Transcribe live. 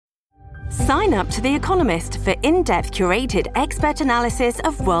Sign up to The Economist for in-depth curated expert analysis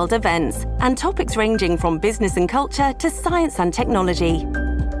of world events and topics ranging from business and culture to science and technology.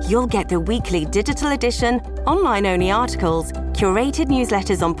 You'll get the weekly digital edition, online-only articles, curated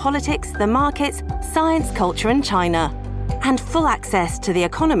newsletters on politics, the markets, science, culture and China, and full access to The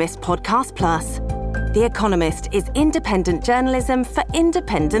Economist Podcast Plus. The Economist is independent journalism for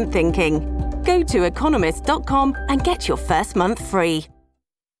independent thinking. Go to economist.com and get your first month free.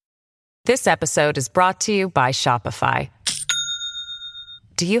 This episode is brought to you by Shopify.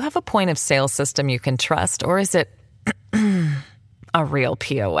 Do you have a point of sale system you can trust, or is it a real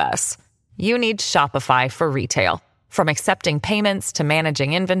POS? You need Shopify for retail. From accepting payments to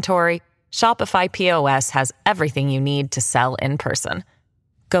managing inventory, Shopify POS has everything you need to sell in person.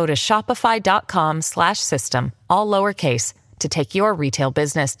 Go to shopify.com/system, all lowercase, to take your retail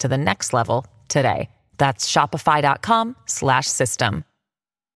business to the next level today. That's shopify.com/system.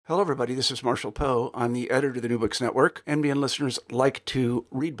 Hello, everybody. This is Marshall Poe. I'm the editor of the New Books Network. NBN listeners like to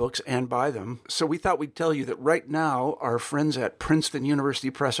read books and buy them. So we thought we'd tell you that right now, our friends at Princeton University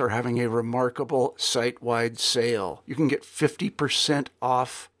Press are having a remarkable site-wide sale. You can get 50%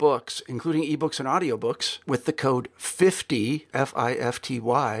 off books, including ebooks and audiobooks, with the code 50,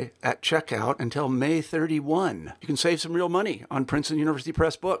 F-I-F-T-Y, at checkout until May 31. You can save some real money on Princeton University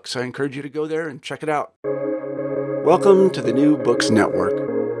Press books. I encourage you to go there and check it out. Welcome to the New Books Network.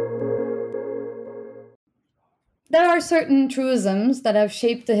 There are certain truisms that have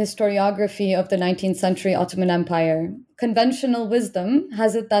shaped the historiography of the 19th century Ottoman Empire. Conventional wisdom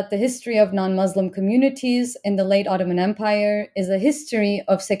has it that the history of non-Muslim communities in the late Ottoman Empire is a history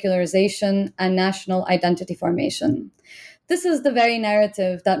of secularization and national identity formation. This is the very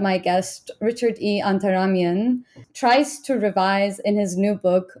narrative that my guest, Richard E. Antaramian, tries to revise in his new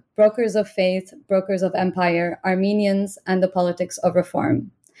book, Brokers of Faith, Brokers of Empire, Armenians and the Politics of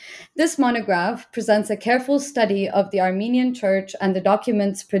Reform. This monograph presents a careful study of the Armenian Church and the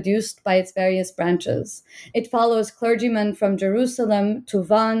documents produced by its various branches. It follows clergymen from Jerusalem to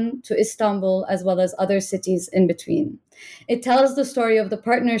Van to Istanbul, as well as other cities in between. It tells the story of the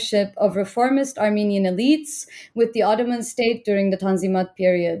partnership of reformist Armenian elites with the Ottoman state during the Tanzimat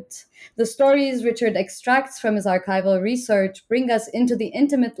period. The stories Richard extracts from his archival research bring us into the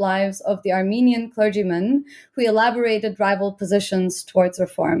intimate lives of the Armenian clergymen who elaborated rival positions towards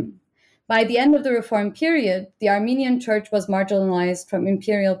reform. By the end of the reform period, the Armenian church was marginalized from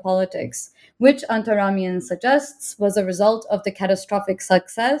imperial politics, which Antaramian suggests was a result of the catastrophic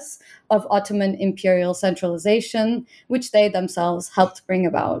success of Ottoman imperial centralization, which they themselves helped bring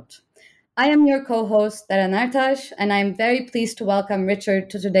about. I am your co-host, Deren Artaş, and I am very pleased to welcome Richard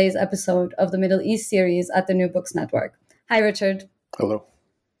to today's episode of the Middle East series at the New Books Network. Hi, Richard. Hello.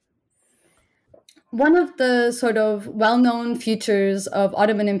 One of the sort of well-known features of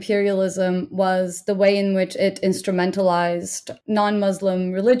Ottoman imperialism was the way in which it instrumentalized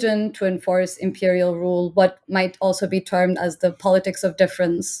non-Muslim religion to enforce imperial rule, what might also be termed as the politics of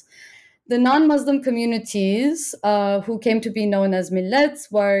difference. The non-Muslim communities, who came to be known as millets,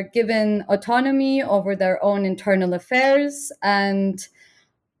 were given autonomy over their own internal affairs and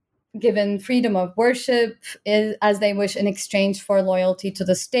given freedom of worship as they wish in exchange for loyalty to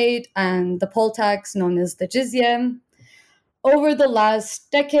the state and the poll tax known as the jizya. Over the last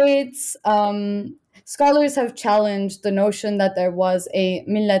decades, scholars have challenged the notion that there was a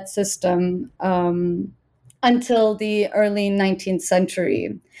millet system until the early 19th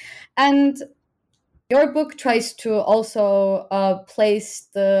century. And your book tries to also place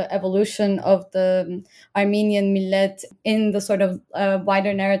the evolution of the Armenian millet in the sort of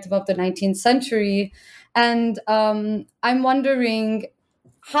wider narrative of the 19th century. And I'm wondering,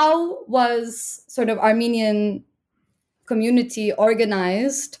 how was sort of Armenian community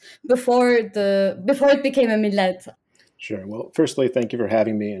organized before it became a millet? Sure. Well, firstly, thank you for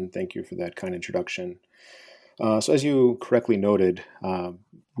having me, and thank you for that kind introduction. So as you correctly noted,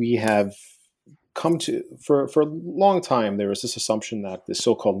 we have come to, for a long time, there was this assumption that the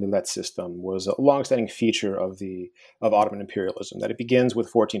so-called millet system was a long-standing feature of Ottoman imperialism, that it begins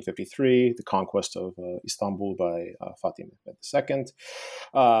with 1453, the conquest of Istanbul by Fatih Mehmed II,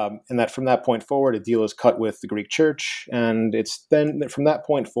 and that from that point forward, a deal is cut with the Greek Church, and it's then from that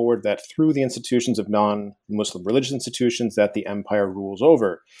point forward that through the institutions of non-Muslim religious institutions that the empire rules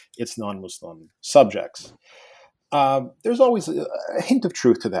over its non-Muslim subjects. There's always a hint of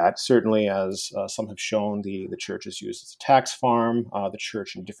truth to that, certainly, as some have shown. The church is used as a tax farm. The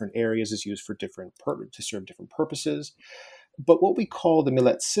church in different areas is used for to serve different purposes. But what we call the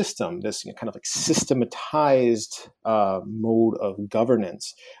millet system, this kind of like systematized mode of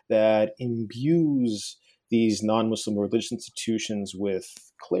governance that imbues these non-Muslim religious institutions with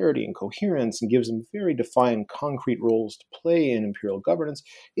clarity and coherence and gives them very defined, concrete roles to play in imperial governance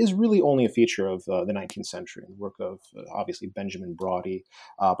is really only a feature of the 19th century. And the work of obviously Benjamin Brodie,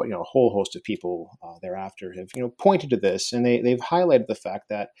 but a whole host of people thereafter have pointed to this, and they've highlighted the fact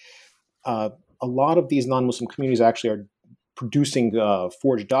that a lot of these non-Muslim communities actually are producing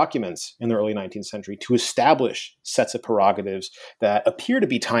forged documents in the early 19th century to establish sets of prerogatives that appear to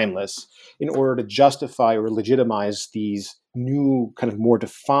be timeless in order to justify or legitimize these new kind of more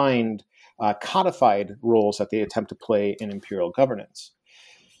defined, codified roles that they attempt to play in imperial governance.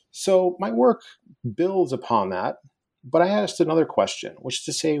 So my work builds upon that, but I asked another question, which is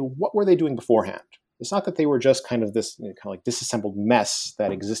to say, what were they doing beforehand? It's not that they were just kind of this kind of like disassembled mess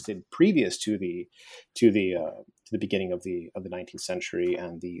that existed previous to the beginning of the 19th century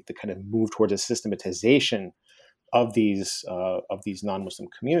and the kind of move towards a systematization of these non-Muslim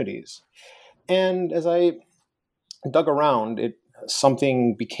communities. And as I dug around,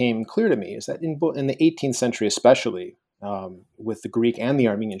 something became clear to me, is that in the 18th century, especially with the Greek and the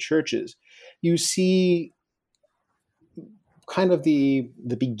Armenian churches, you see kind of the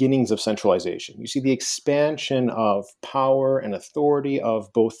beginnings of centralization. You see the expansion of power and authority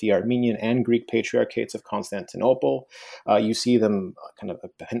of both the Armenian and Greek patriarchates of Constantinople. You see them kind of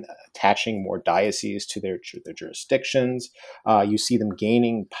attaching more dioceses to their jurisdictions. You see them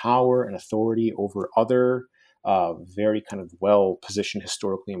gaining power and authority over other very kind of well-positioned,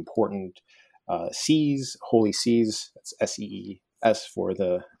 historically important sees, holy sees. That's S-E-E-S for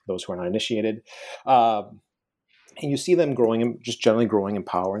those who are not initiated. And you see them just generally growing in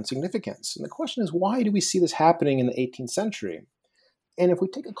power and significance. And the question is, why do we see this happening in the 18th century? And if we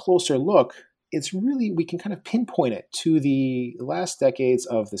take a closer look, we can kind of pinpoint it to the last decades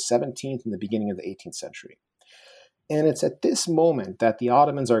of the 17th and the beginning of the 18th century. And it's at this moment that the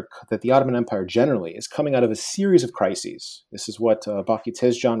Ottoman Empire generally is coming out of a series of crises. This is what Baki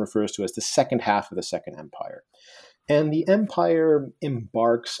Tezcan refers to as the second half of the Second Empire. And the empire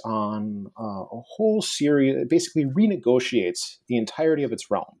embarks on a whole series, basically renegotiates the entirety of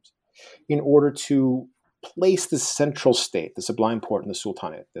its realms in order to place the central state, the Sublime Porte and the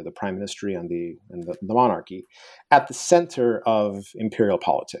Sultanate, the prime ministry and the monarchy, at the center of imperial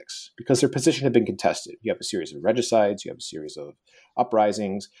politics, because their position had been contested. You have a series of regicides, you have a series of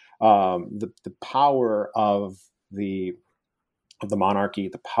uprisings. The power of the monarchy,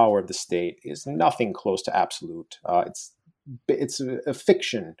 the power of the state is nothing close to absolute. It's a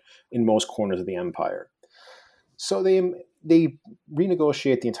fiction in most corners of the empire. So they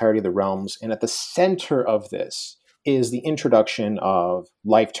renegotiate the entirety of the realms, and at the center of this is the introduction of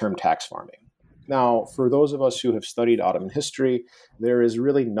life-term tax farming. Now, for those of us who have studied Ottoman history, there is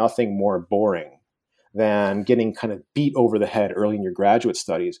really nothing more boring than getting kind of beat over the head early in your graduate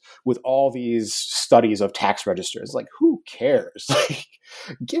studies with all these studies of tax registers. Like, who cares? Like,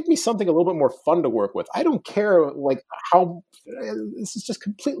 give me something a little bit more fun to work with. I don't care how this is just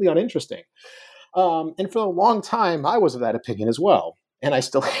completely uninteresting. And for a long time, I was of that opinion as well. And I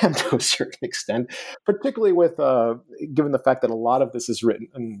still am to a certain extent, particularly with given the fact that a lot of this is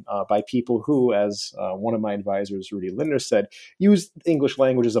written by people who, as one of my advisors, Rudy Lindner, said, use the English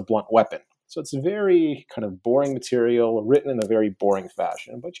language as a blunt weapon. So it's very kind of boring material, written in a very boring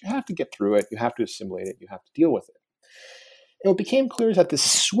fashion, but you have to get through it, you have to assimilate it, you have to deal with it. And what became clear is that the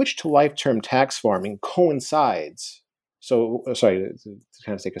switch to life-term tax farming coincides. So, sorry, to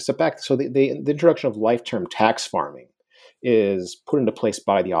kind of take a step back. So the introduction of life-term tax farming is put into place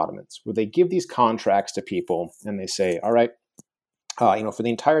by the Ottomans, where they give these contracts to people and they say, all right, for the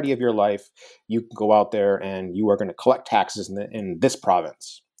entirety of your life, you can go out there and you are going to collect taxes in this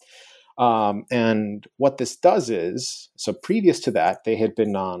province. And what this does is, so previous to that, they had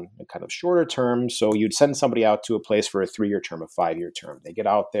been on a kind of shorter term. So you'd send somebody out to a place for a 3-year term, a 5-year term. They get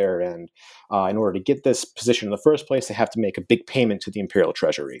out there, and in order to get this position in the first place, they have to make a big payment to the imperial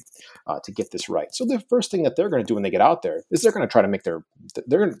treasury to get this right. So the first thing that they're going to do when they get out there is they're going to try to make they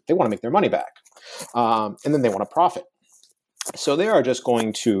want to make their money back, and then they want to profit. So they are just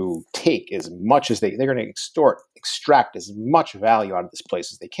going to take as much as they're going to extract as much value out of this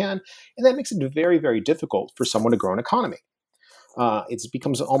place as they can. And that makes it very, very difficult for someone to grow an economy. It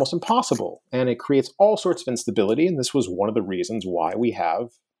becomes almost impossible, and it creates all sorts of instability. And this was one of the reasons why we have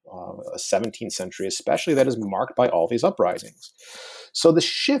a 17th century, especially, that is marked by all these uprisings. So the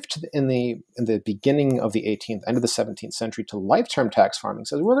shift in the beginning of the 18th, end of the 17th century to life-term tax farming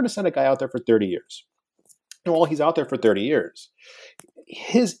says we're going to send a guy out there for 30 years. And while he's out there for 30 years,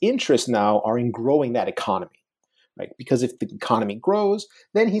 his interests now are in growing that economy, right? Because if the economy grows,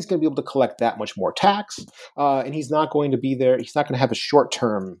 then he's going to be able to collect that much more tax, and he's not going to be there. He's not going to have a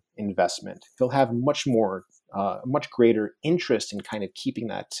short-term investment. He'll have much more a much greater interest in kind of keeping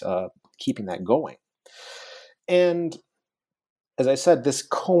that going. And as I said, this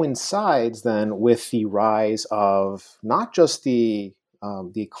coincides then with the rise of not just the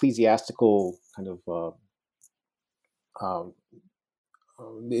ecclesiastical kind of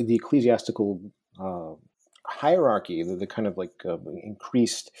the ecclesiastical hierarchy, the kind of like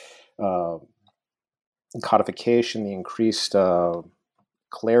increased codification, the increased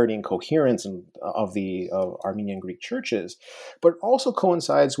clarity and coherence of the Armenian Greek churches, but also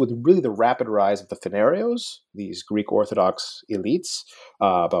coincides with really the rapid rise of the phanerios, these Greek Orthodox elites,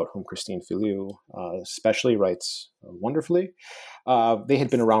 about whom Christine Filiou especially writes wonderfully. They had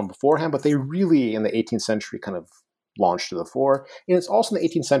been around beforehand, but they really, in the 18th century, kind of launched to the fore. And it's also in the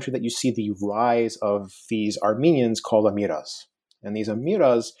 18th century that you see the rise of these Armenians called amiras. And these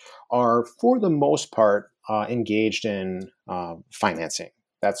amiras are, for the most part, engaged in financing.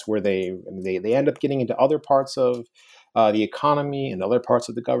 That's where they end up getting into other parts of the economy and other parts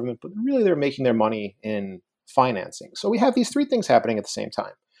of the government, but really they're making their money in financing. So we have these three things happening at the same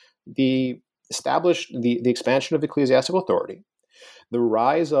time: the expansion of ecclesiastical authority, the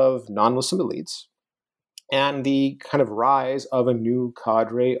rise of non-Muslim elites, and the kind of rise of a new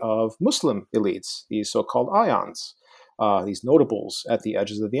cadre of Muslim elites, these so-called ayans, these notables at the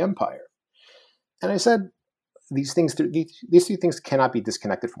edges of the empire. And I said, these three things cannot be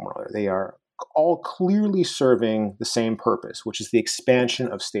disconnected from one another. They are all clearly serving the same purpose, which is the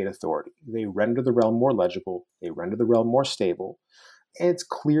expansion of state authority. They render the realm more legible. They render the realm more stable. And it's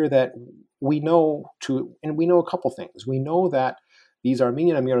clear that we know a couple things. We know that these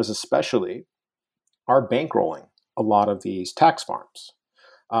Armenian amiras especially are bankrolling a lot of these tax farms,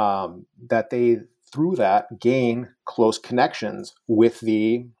 that they, through that, gain close connections with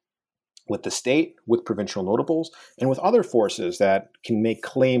the state, with provincial notables, and with other forces that can make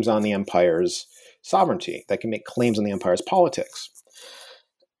claims on the empire's sovereignty, that can make claims on the empire's politics.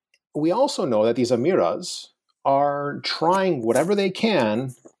 We also know that these amiras are trying whatever they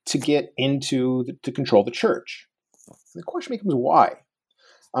can to get to control the church. And the question becomes why.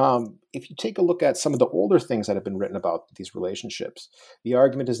 If you take a look at some of the older things that have been written about these relationships, the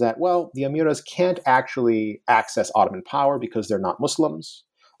argument is that, well, the amiras can't actually access Ottoman power because they're not Muslims,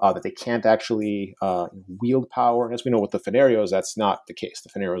 that they can't actually wield power. And as we know with the phanerios, that's not the case. The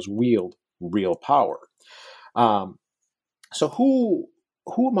phanerios wield real power. So who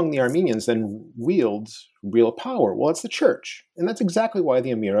among the Armenians then wields real power? Well, it's the church. And that's exactly why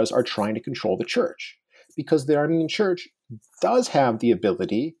the amiras are trying to control the church, because the Armenian church does have the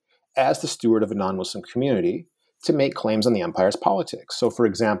ability, as the steward of a non-Muslim community, to make claims on the empire's politics. So, for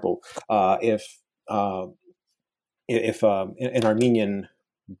example, if an Armenian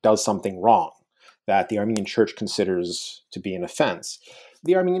does something wrong that the Armenian church considers to be an offense,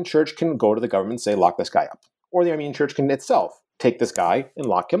 the Armenian church can go to the government and say, lock this guy up. Or the Armenian church can itself take this guy and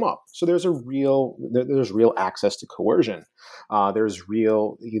lock him up. So there's real access to coercion.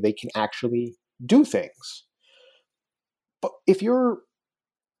 They can actually do things. But if you're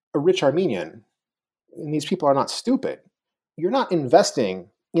a rich Armenian, and these people are not stupid, you're not investing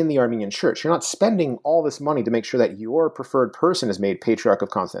in the Armenian church. You're not spending all this money to make sure that your preferred person is made Patriarch of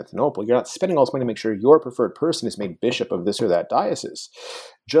Constantinople. You're not spending all this money to make sure your preferred person is made bishop of this or that diocese,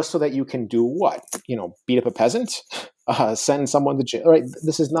 just so that you can do what? Beat up a peasant? Send someone to jail? Right?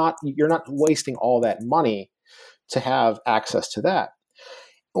 You're not wasting all that money to have access to that.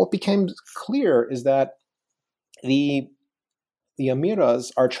 And what became clear is that the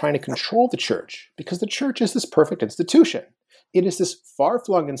amiras are trying to control the church because the church is this perfect institution. It is this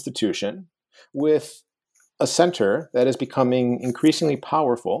far-flung institution with a center that is becoming increasingly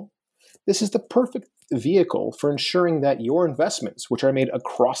powerful. This is the perfect vehicle for ensuring that your investments, which are made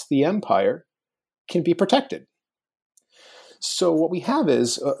across the empire, can be protected. So what we have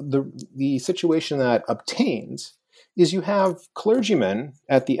is the situation that obtains is you have clergymen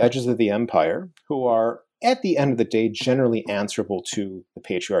at the edges of the empire who are, at the end of the day, generally answerable to the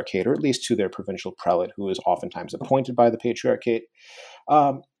patriarchate, or at least to their provincial prelate, who is oftentimes appointed by the patriarchate,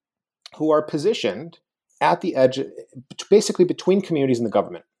 who are positioned at the edge, basically between communities and the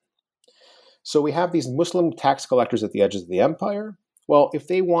government. So we have these Muslim tax collectors at the edges of the empire. Well, if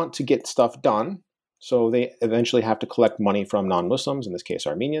they want to get stuff done, so they eventually have to collect money from non-Muslims, in this case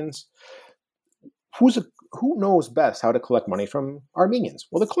Armenians. Who knows best how to collect money from Armenians?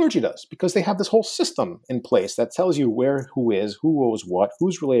 Well, the clergy does, because they have this whole system in place that tells you who owes what,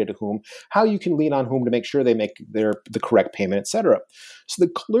 who's related to whom, how you can lean on whom to make sure they make the correct payment, etc. So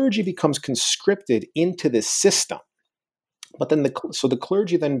the clergy becomes conscripted into this system. But then the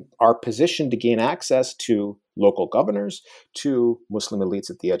clergy then are positioned to gain access to local governors, to Muslim elites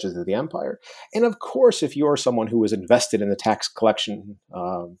at the edges of the empire. And of course, if you're someone who is invested in the tax collection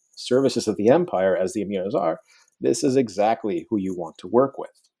services of the empire, as the emirs are, this is exactly who you want to work with.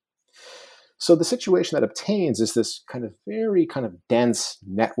 So the situation that obtains is this kind of very kind of dense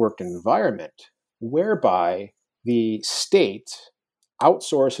networked environment whereby the state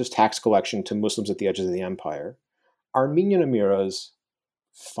outsources tax collection to Muslims at the edges of the empire. Armenian emiras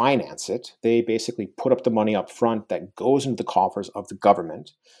finance it. They basically put up the money up front that goes into the coffers of the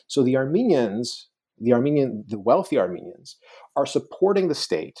government. So the wealthy Armenians are supporting the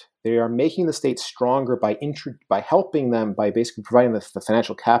state. They are making the state stronger by helping them, by basically providing the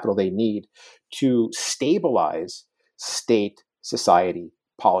financial capital they need to stabilize state, society,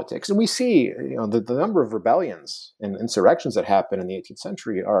 politics. And we see, the number of rebellions and insurrections that happen in the 18th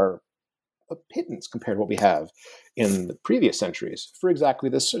century are a pittance compared to what we have in the previous centuries for exactly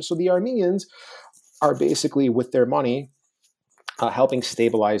this. So the Armenians are basically, with their money, helping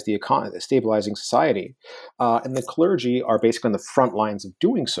stabilize the economy, stabilizing society, and the clergy are basically on the front lines of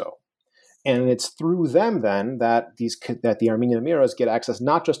doing so. And it's through them then that the Armenian emirs get access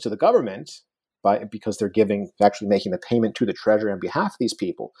not just to the government, because they're actually making the payment to the treasury on behalf of these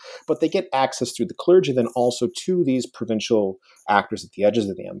people, but they get access through the clergy then also to these provincial actors at the edges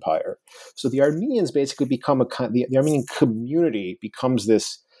of the empire. So the Armenians basically become the Armenian community becomes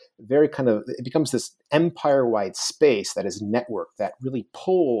this empire-wide space that is networked, that really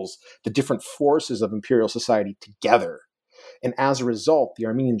pulls the different forces of imperial society together. And as a result, the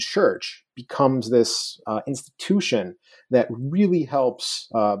Armenian church becomes this institution that really helps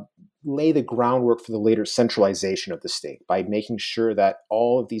lay the groundwork for the later centralization of the state by making sure that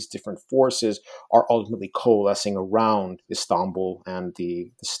all of these different forces are ultimately coalescing around Istanbul and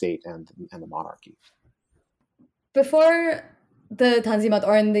the state and the monarchy. Before the Tanzimat,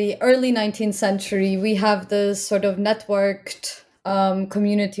 or in the early 19th century, we have this sort of networked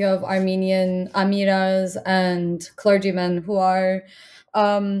community of Armenian amiras and clergymen who are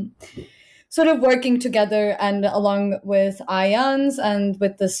sort of working together and along with ayans and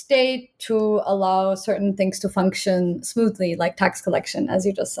with the state to allow certain things to function smoothly, like tax collection, as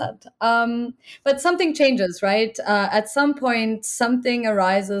you just said. But something changes, right? At some point, something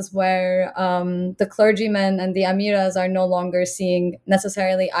arises where the clergymen and the amiras are no longer seeing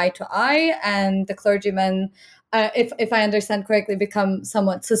necessarily eye to eye, and the clergymen, if I understand correctly, become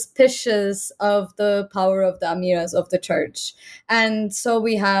somewhat suspicious of the power of the amiras of the church. And so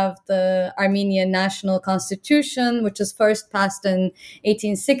we have the Armenian National Constitution, which was first passed in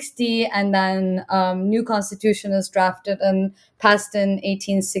 1860, and then new constitution is drafted and passed in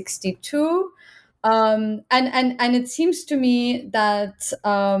 1862. And it seems to me that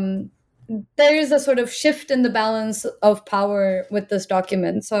there is a sort of shift in the balance of power with this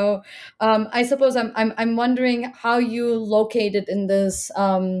document. So I suppose I'm wondering how you located in this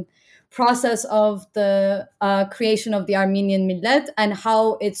process of the creation of the Armenian Millet, and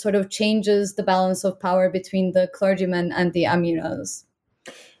how it sort of changes the balance of power between the clergymen and the amiras.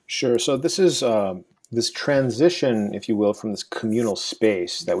 Sure. So this is this transition, if you will, from this communal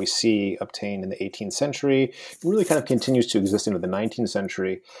space that we see obtained in the 18th century, really kind of continues to exist into the 19th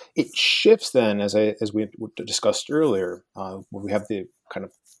century. It shifts then, as we discussed earlier, where we have the kind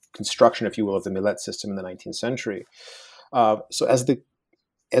of construction, if you will, of the millet system in the 19th century. So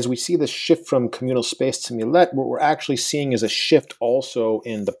as we see this shift from communal space to millet, what we're actually seeing is a shift also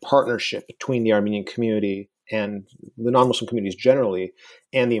in the partnership between the Armenian community and the non-Muslim communities generally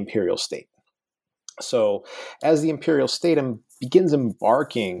and the imperial state. So as the imperial state begins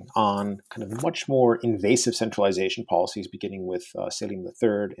embarking on kind of much more invasive centralization policies, beginning with Selim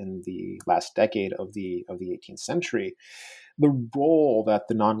III in the last decade of the 18th century, the role that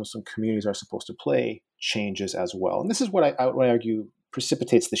the non-Muslim communities are supposed to play changes as well. And this is what I would argue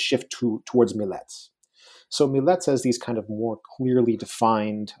precipitates the shift towards millets. So millets as these kind of more clearly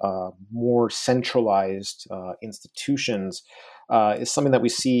defined, more centralized institutions is something that we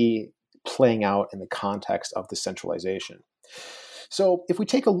see playing out in the context of the centralization. So if we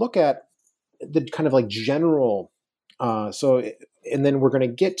take a look at the kind of like general, and then we're going to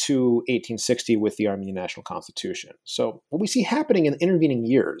get to 1860 with the Armenian National Constitution. So what we see happening in the intervening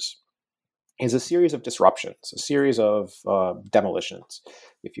years is a series of disruptions, a series of demolitions,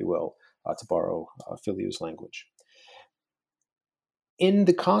 if you will, to borrow Filiu's language. In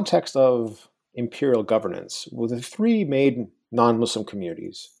the context of imperial governance, with the three main non-Muslim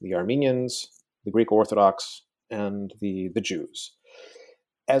communities, the Armenians, the Greek Orthodox, and the Jews.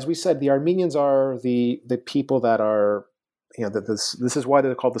 As we said, the Armenians are the people that are this is why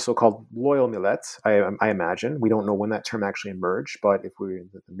they're called the so-called loyal millet. I imagine we don't know when that term actually emerged, but if we're in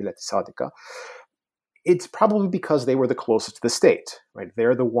the millet Sadika, it's probably because they were the closest to the state, right?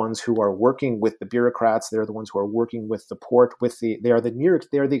 They're the ones who are working with the bureaucrats. They're the ones who are working with the port. They are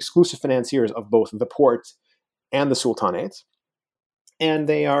the exclusive financiers of both the port and the sultanate, and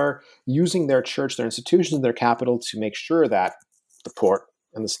they are using their church, their institutions, their capital to make sure that the port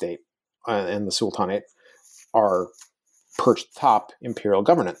and the state and the sultanate are perched atop imperial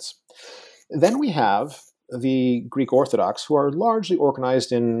governance. Then we have the Greek Orthodox, who are largely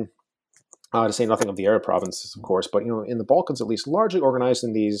organized in, to say nothing of the Arab provinces, of course, but in the Balkans at least, largely organized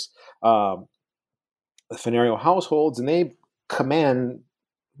in these funereal households, and they command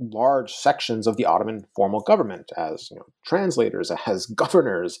large sections of the Ottoman formal government as translators, as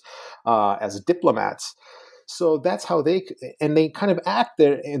governors, as diplomats. So that's how they kind of act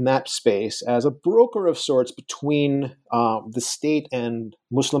there in that space as a broker of sorts between the state and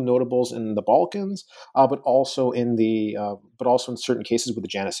Muslim notables in the Balkans, but also in certain cases with the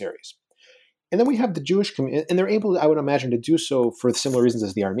Janissaries. And then we have the Jewish community, and they're able, I would imagine, to do so for similar reasons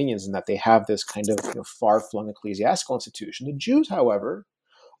as the Armenians, in that they have this kind of far-flung ecclesiastical institution. The Jews, however,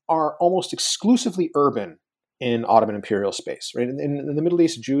 are almost exclusively urban in Ottoman imperial space. Right? In the Middle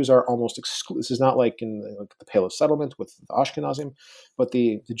East, Jews are almost exclusive. This is not like in the Pale of Settlement with the Ashkenazim, but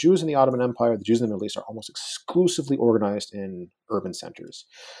the Jews in the Ottoman Empire, the Jews in the Middle East are almost exclusively organized in urban centers.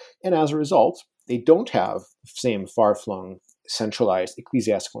 And as a result, they don't have the same far-flung, centralized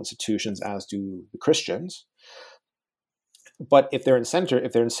ecclesiastical institutions as do the Christians. But if they're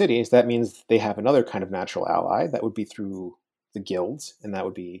in cities, that means they have another kind of natural ally that would be through the guilds, and that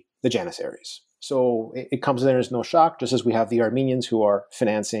would be the Janissaries. So it comes in as no shock, just as we have the Armenians who are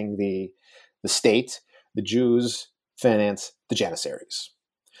financing the state, the Jews finance the Janissaries.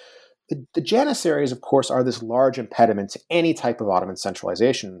 The Janissaries, of course, are this large impediment to any type of Ottoman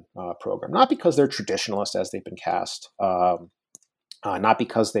centralization program, not because they're traditionalist as they've been cast, not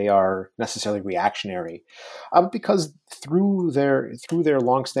because they are necessarily reactionary, but because through their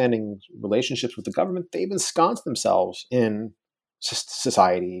longstanding relationships with the government, they've ensconced themselves in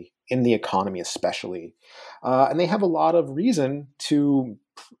society, in the economy especially, and they have a lot of reason to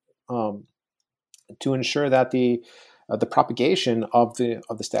ensure that the propagation of the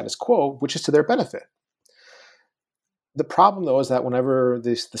status quo, which is to their benefit. The problem, though, is that whenever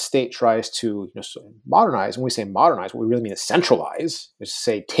the state tries to modernize, when we say modernize, what we really mean is centralize, is to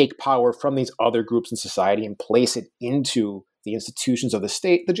say take power from these other groups in society and place it into the institutions of the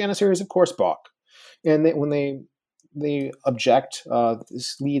state, the Janissaries, of course, balk. And when they object,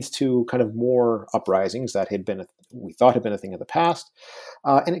 this leads to kind of more uprisings that we thought had been a thing of the past,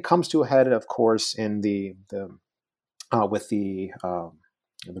 and it comes to a head, of course, in with the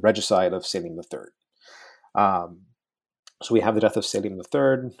regicide of Selim III. So we have the death of Selim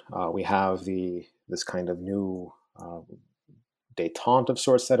III. We have this kind of new détente of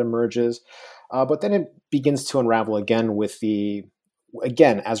sorts that emerges, but then it begins to unravel again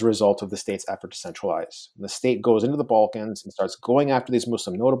as a result of the state's effort to centralize. The state goes into the Balkans and starts going after these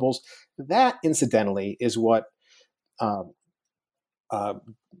Muslim notables. That, incidentally, is what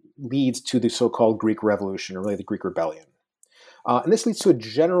leads to the so-called Greek Revolution, or really the Greek Rebellion. And this leads to a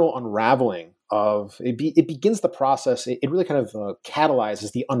general unraveling of, it begins the process, it really kind of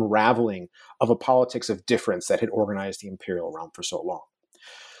catalyzes the unraveling of a politics of difference that had organized the imperial realm for so long.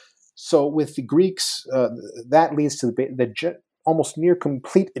 So with the Greeks, that leads to the almost near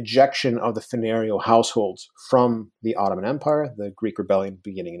complete ejection of the funereal households from the Ottoman Empire, the Greek Rebellion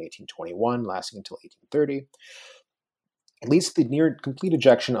beginning in 1821, lasting until 1830. It leads to the near complete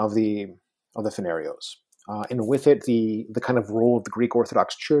ejection of the funerarios. And with it, the kind of role of the Greek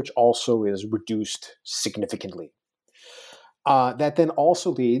Orthodox Church also is reduced significantly. That then also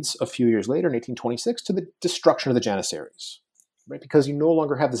leads, a few years later, in 1826, to the destruction of the Janissaries, right? Because you no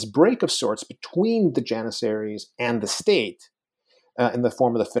longer have this break of sorts between the Janissaries and the state in the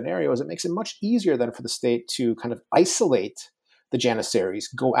form of the funarios. It makes it much easier then for the state to kind of isolate the Janissaries,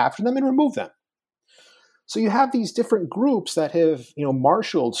 go after them, and remove them. So you have these different groups that have,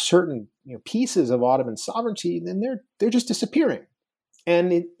 marshaled certain pieces of Ottoman sovereignty, and they're just disappearing,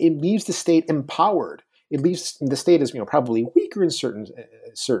 and it leaves the state empowered. It leaves the state as probably weaker in certain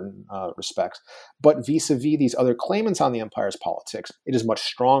respects, but vis-a-vis these other claimants on the empire's politics, it is much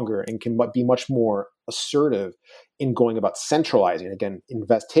stronger and can be much more assertive in going about centralizing, again,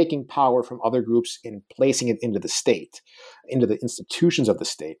 taking power from other groups and placing it into the state, into the institutions of the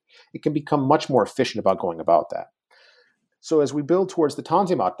state. It can become much more efficient about going about that. So as we build towards the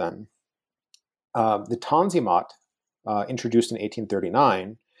Tanzimat then, the Tanzimat, introduced in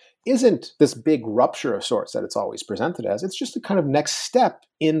 1839, isn't this big rupture of sorts that it's always presented as. It's just a kind of next step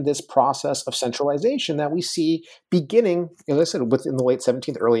in this process of centralization that we see beginning, as I said, within the late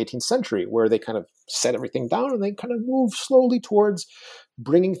 17th, early 18th century, where they kind of set everything down and they kind of move slowly towards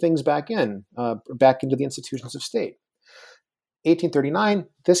bringing things back into the institutions of state. 1839,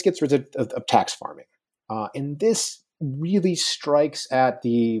 this gets rid of tax farming. And this really strikes at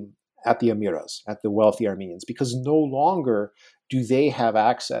the emiras, at the wealthy Armenians, because no longer do they have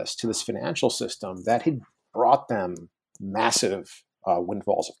access to this financial system that had brought them massive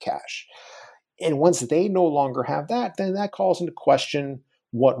windfalls of cash. And once they no longer have that, then that calls into question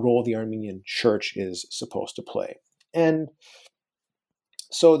what role the Armenian church is supposed to play. And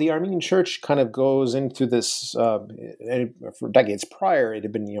so the Armenian church kind of goes into this, for decades prior, it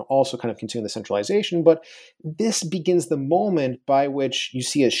had been also kind of continuing the centralization, but this begins the moment by which you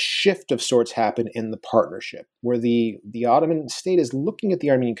see a shift of sorts happen in the partnership, where the Ottoman state is looking at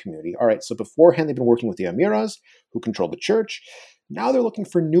the Armenian community. All right, so beforehand they've been working with the emiras, who control the church. Now they're looking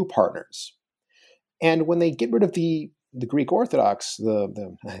for new partners. And when they get rid of the Greek Orthodox,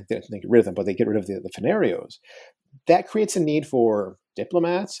 they get rid of them, but they get rid of the Phanarios, that creates a need for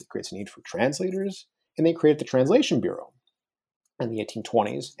diplomats, it creates a need for translators, and they create the Translation Bureau in the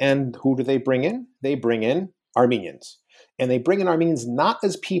 1820s. And who do they bring in? They bring in Armenians. And they bring in Armenians not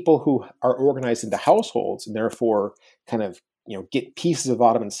as people who are organized into households and therefore kind of get pieces of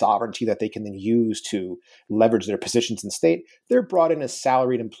Ottoman sovereignty that they can then use to leverage their positions in the state. They're brought in as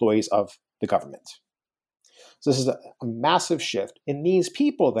salaried employees of the government. So this is a massive shift. And these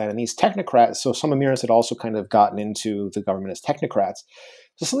people then, and these technocrats, so some emirs had also kind of gotten into the government as technocrats.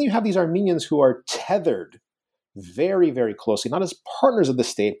 So suddenly you have these Armenians who are tethered very, very closely, not as partners of the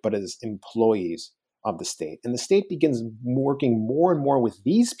state, but as employees of the state. And the state begins working more and more with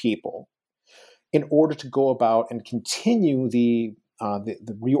these people in order to go about and continue the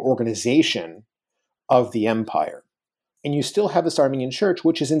reorganization of the empire. And you still have this Armenian church,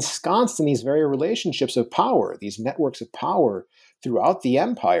 which is ensconced in these very relationships of power, these networks of power throughout the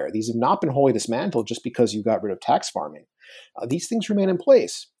empire. These have not been wholly dismantled just because you got rid of tax farming. These things remain in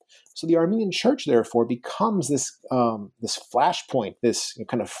place. So the Armenian church, therefore, becomes this flashpoint, this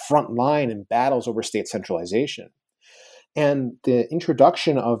kind of front line in battles over state centralization. And the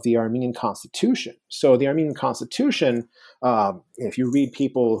introduction of the Armenian Constitution. So the Armenian Constitution, if you read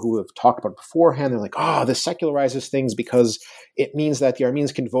people who have talked about it beforehand, they're like, this secularizes things because it means that the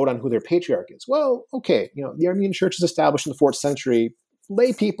Armenians can vote on who their patriarch is. Well, okay, the Armenian church is established in the 4th century.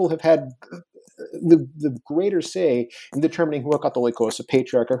 Lay people have had the greater say in determining who a Catholicos, a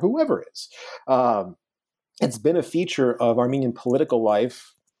patriarch, or whoever is. It's been a feature of Armenian political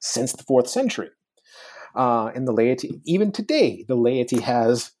life since the 4th century. And the laity, even today, the laity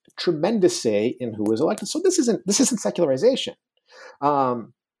has tremendous say in who is elected. So this isn't secularization.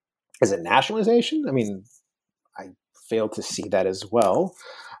 Is it nationalization? I mean, I fail to see that as well.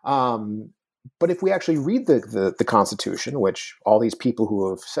 But if we actually read the Constitution, which all these people who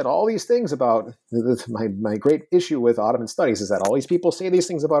have said all these things about my great issue with Ottoman studies is that all these people say these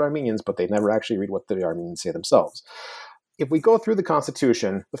things about Armenians, but they never actually read what the Armenians say themselves. If we go through the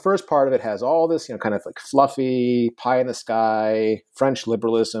Constitution, the first part of it has all this, kind of like fluffy, pie in the sky, French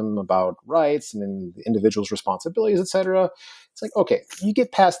liberalism about rights and individuals' responsibilities, etc. It's like, okay, you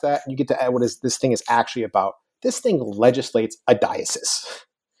get past that and you get to what this thing is actually about. This thing legislates a diocese.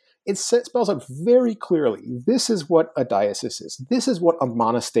 It spells out very clearly, this is what a diocese is. This is what a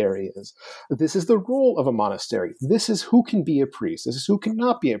monastery is. This is the role of a monastery. This is who can be a priest. This is who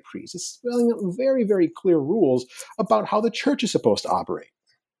cannot be a priest. It's spelling out very, very clear rules about how the church is supposed to operate.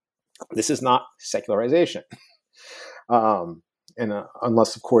 This is not secularization.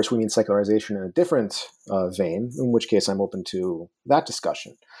 Unless, of course, we mean secularization in a different vein, in which case I'm open to that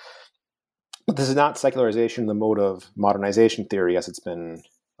discussion. But this is not secularization in the mode of modernization theory as it's been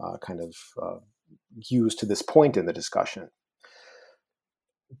used to this point in the discussion.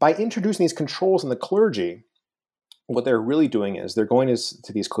 By introducing these controls in the clergy, what they're really doing is they're going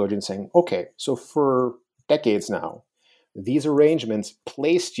to these clergy and saying, okay, so for decades now, these arrangements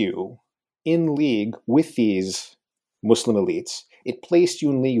placed you in league with these Muslim elites. It placed you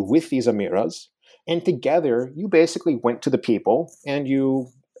in league with these emiras, and together you basically went to the people and you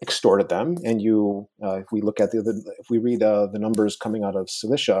extorted them, and you, if we look at if we read the numbers coming out of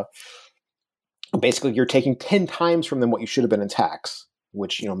Cilicia, basically you're taking 10 times from them what you should have been in tax,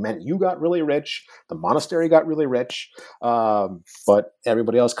 which meant you got really rich, the monastery got really rich, but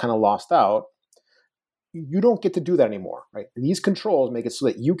everybody else kind of lost out. You don't get to do that anymore, right? These controls make it so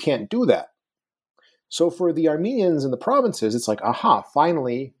that you can't do that. So for the Armenians in the provinces, it's like,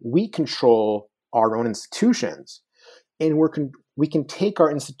 finally we control our own institutions. And we can take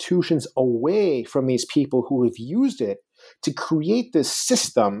our institutions away from these people who have used it to create this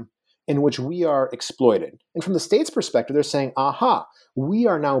system in which we are exploited. And from the state's perspective, they're saying, aha, we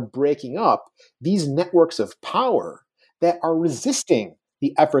are now breaking up these networks of power that are resisting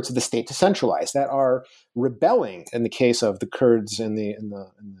the efforts of the state to centralize, that are rebelling in the case of the Kurds in the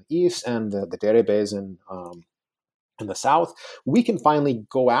east and the Derebes in the south. We can finally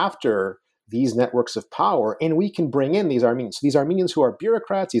go after these networks of power, and we can bring in these Armenians. So these Armenians who are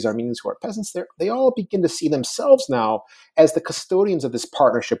bureaucrats, these Armenians who are peasants, they all begin to see themselves now as the custodians of this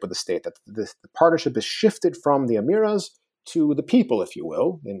partnership with the state, that the partnership is shifted from the emiras to the people, if you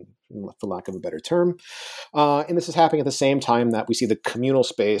will, for lack of a better term. And this is happening at the same time that we see the communal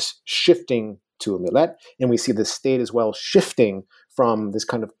space shifting to a millet, and we see the state as well shifting from this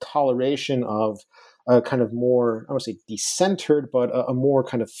kind of toleration of a kind of more, I don't want to say decentered, but a more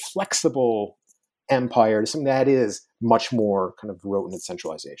kind of flexible empire to something that is much more kind of rote in its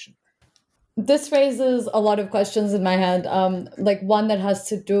centralization. This raises a lot of questions in my head, like one that has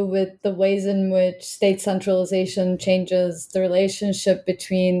to do with the ways in which state centralization changes the relationship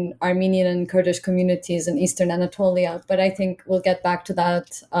between Armenian and Kurdish communities in Eastern Anatolia. But I think we'll get back to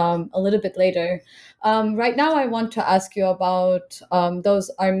that a little bit later. Right now, I want to ask you about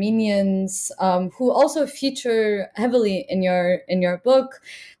those Armenians who also feature heavily in your book,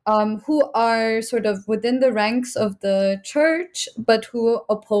 who are sort of within the ranks of the church, but who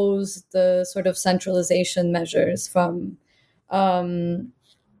oppose the sort of centralization measures from the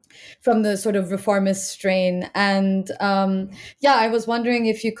sort of reformist strain. And I was wondering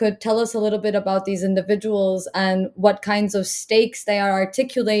if you could tell us a little bit about these individuals and what kinds of stakes they are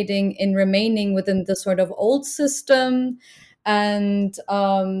articulating in remaining within the sort of old system, and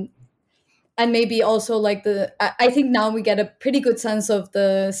maybe also like I think now we get a pretty good sense of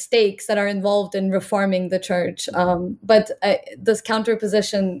the stakes that are involved in reforming the church. But this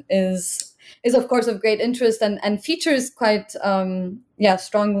counterposition is of course of great interest and features quite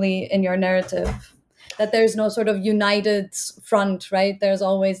strongly in your narrative, that there's no sort of united front, right? There's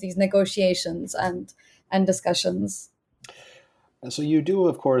always these negotiations and discussions. So you do,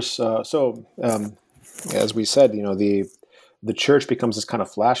 of course. As we said, the church becomes this kind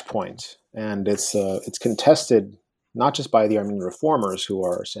of flashpoint, and it's contested not just by the Armenian reformers who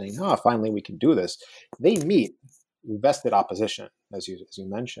are saying, finally we can do this. They meet vested opposition, as you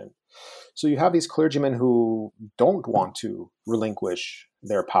mentioned. So you have these clergymen who don't want to relinquish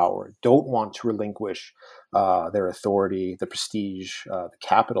their power, don't want to relinquish their authority, the prestige, the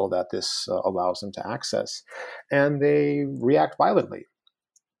capital that this allows them to access, and they react violently.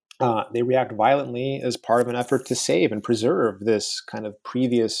 They react violently as part of an effort to save and preserve this kind of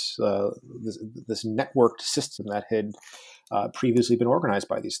previous, this networked system that had previously been organized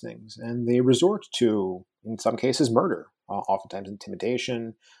by these things. And they resort to, in some cases, murder, oftentimes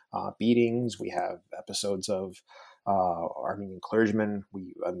intimidation, beatings. We have episodes of Armenian clergymen,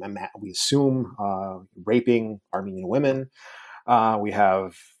 we assume, raping Armenian women. We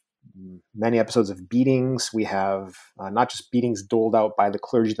have many episodes of beatings. We have not just beatings doled out by the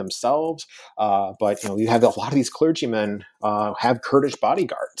clergy themselves, but you have a lot of these clergymen have Kurdish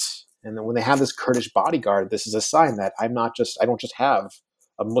bodyguards, and then when they have this Kurdish bodyguard, this is a sign that I don't just have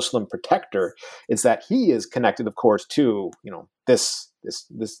a Muslim protector. It's that he is connected, of course, to this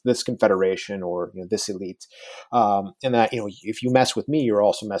confederation or this elite, and that if you mess with me, you're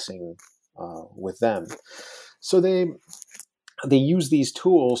also messing with them. So they use these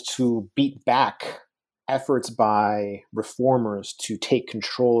tools to beat back efforts by reformers to take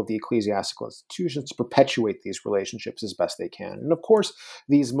control of the ecclesiastical institutions, to perpetuate these relationships as best they can. And of course,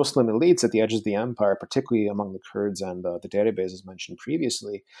 these Muslim elites at the edges of the empire, particularly among the Kurds and the Derebes, as mentioned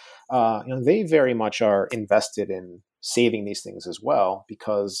previously, they very much are invested in saving these things as well,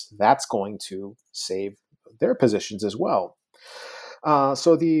 because that's going to save their positions as well.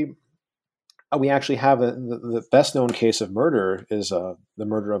 We actually have the best known case of murder is the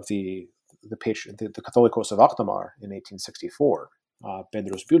murder of the Catholicos of Akhtamar in 1864,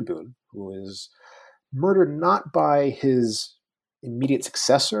 Bedros Bulbul, who is murdered not by his immediate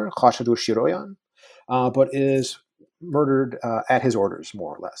successor, Khashoggi Shiroyan, but is murdered at his orders,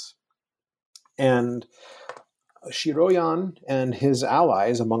 more or less. And Shiroyan and his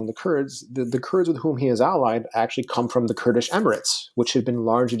allies among the Kurds, the Kurds with whom he is allied actually come from the Kurdish Emirates, which had been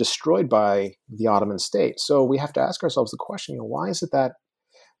largely destroyed by the Ottoman state. So we have to ask ourselves the question, why is it that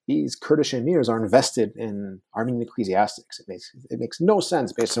these Kurdish emirs are invested in Armenian ecclesiastics? It makes no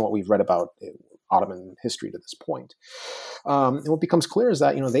sense based on what we've read about Ottoman history to this point. And what becomes clear is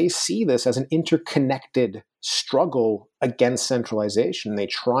that they see this as an interconnected struggle against centralization. They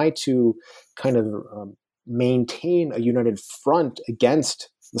try to kind of maintain a united front against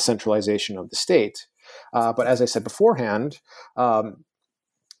the centralization of the state. But as I said beforehand,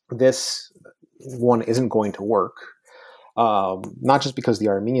 this one isn't going to work. Not just because the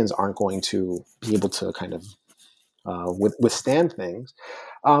Armenians aren't going to be able to kind of withstand things,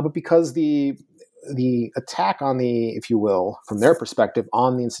 but because the attack on the, if you will, from their perspective,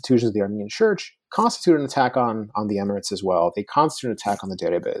 on the institutions of the Armenian Church constitute an attack on the Emirates as well. They constitute an attack on the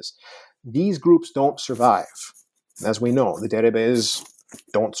Derebes. These groups don't survive. As we know, the Derebes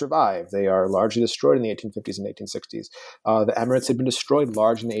don't survive. They are largely destroyed in the 1850s and 1860s. The Emirates had been destroyed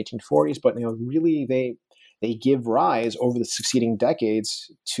largely in the 1840s, but really they give rise over the succeeding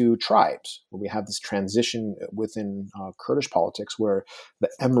decades to tribes. We have this transition within Kurdish politics where the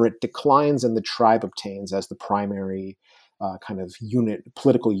emirate declines and the tribe obtains as the primary kind of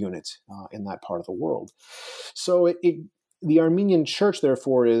political unit in that part of the world. So the Armenian Church,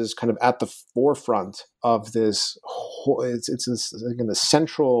 therefore, is kind of at the forefront of this. It's again the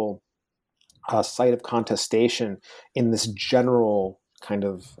central site of contestation in this general kind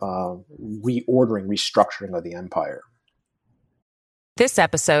of restructuring of the empire. This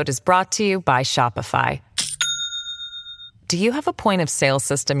episode is brought to you by Shopify. Do you have a point of sale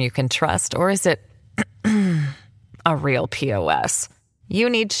system you can trust, or is it a real POS? You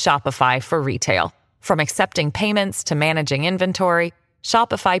need Shopify for retail. From accepting payments to managing inventory,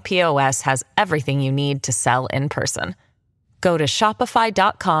 Shopify POS has everything you need to sell in person. Go to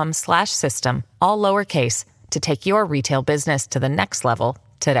shopify.com/system, all lowercase, to take your retail business to the next level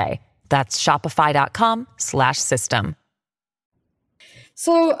today. That's shopify.com/system.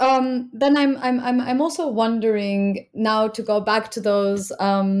 So then I'm also wondering now to go back to those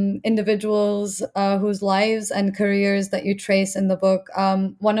individuals whose lives and careers that you trace in the book.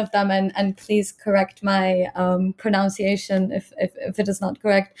 One of them, and please correct my pronunciation if it is not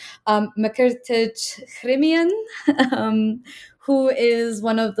correct, Mekirtich Khrimian, who is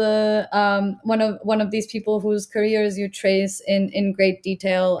one of these people whose careers you trace in great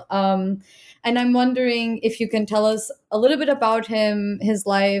detail. And I'm wondering if you can tell us a little bit about him, his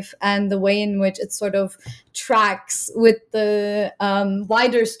life, and the way in which it sort of tracks with the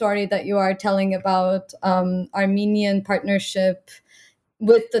wider story that you are telling about Armenian partnership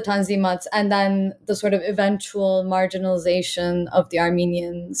with the Tanzimats, and then the sort of eventual marginalization of the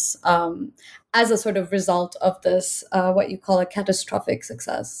Armenians as a sort of result of this, what you call a catastrophic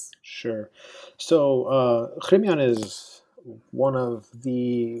success. Sure. So Khrimian is one of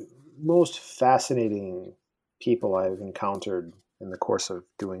the most fascinating people I've encountered in the course of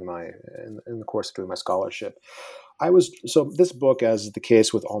doing my scholarship. So this book, as is the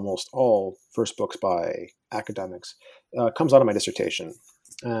case with almost all first books by academics, comes out of my dissertation.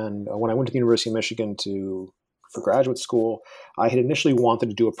 And when I went to the University of Michigan for graduate school, I had initially wanted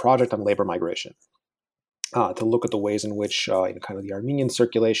to do a project on labor migration, to look at the ways in which kind of the Armenian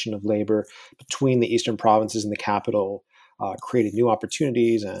circulation of labor between the eastern provinces and the capital created new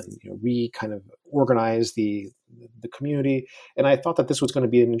opportunities and kind of organize the community. And I thought that this was going to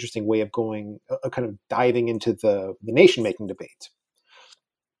be an interesting way of going, kind of diving into the nation-making debate.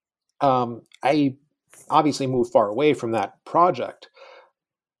 I obviously moved far away from that project,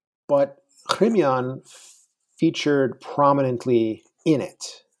 but Khrimian featured prominently in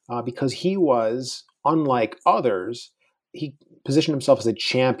it because he was, unlike others, he positioned himself as a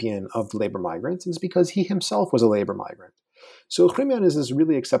champion of the labor migrants, and it's because he himself was a labor migrant. So Khrimian is this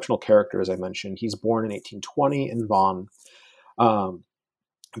really exceptional character, as I mentioned. He's born in 1820 in Van,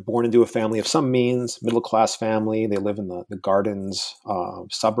 born into a family of some means, middle-class family. They live in the Gardens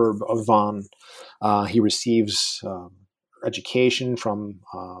suburb of Van. He receives education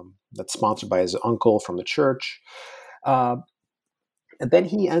that's sponsored by his uncle from the church. And then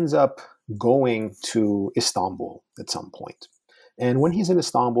he ends up going to Istanbul at some point. And when he's in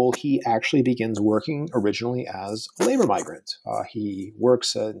Istanbul, he actually begins working originally as a labor migrant. He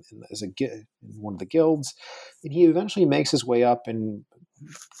works in one of the guilds, and he eventually makes his way up and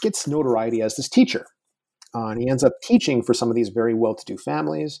gets notoriety as this teacher. And he ends up teaching for some of these very well-to-do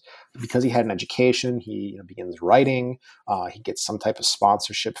families. Because he had an education, he begins writing. He gets some type of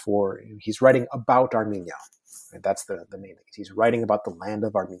sponsorship he's writing about Armenia. Right? That's the main thing. He's writing about the land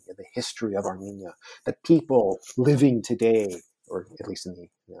of Armenia, the history of Armenia, the people living today, or at least in the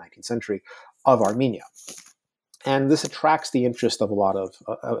 19th century, of Armenia. And this attracts the interest of a lot of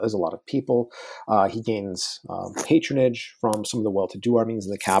people. He gains patronage from some of the well-to-do Armenians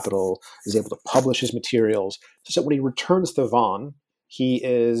in the capital, is able to publish his materials. So when he returns to Van, he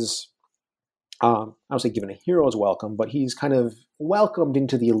is, I would say given a hero's welcome, but he's kind of welcomed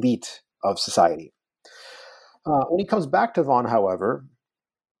into the elite of society. When he comes back to Van, however,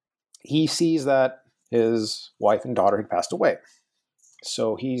 he sees that his wife and daughter had passed away.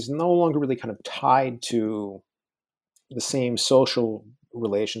 So he's no longer really kind of tied to the same social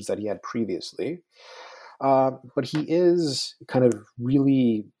relations that he had previously. But he is kind of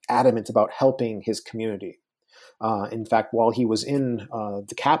really adamant about helping his community. In fact, while he was in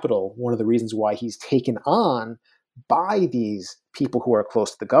the capital, one of the reasons why he's taken on by these people who are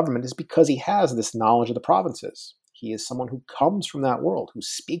close to the government is because he has this knowledge of the provinces. He is someone who comes from that world, who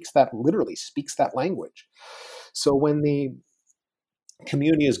literally speaks that language. So when the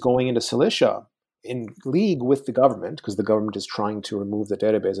community is going into Cilicia in league with the government, because the government is trying to remove the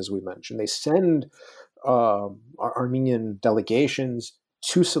database, as we mentioned, they send Armenian delegations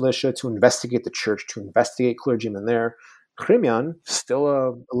to Cilicia to investigate the church, to investigate clergymen there. Khrimian, still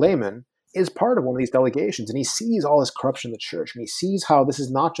a layman, is part of one of these delegations, and he sees all this corruption in the church, and he sees how this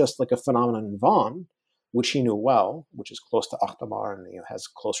is not just like a phenomenon in Van, which he knew well, which is close to Akhtamar and has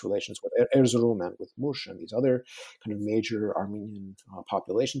close relations with Erzurum and with Mush and these other kind of major Armenian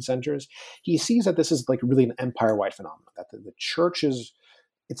population centers. He sees that this is like really an empire-wide phenomenon, that the church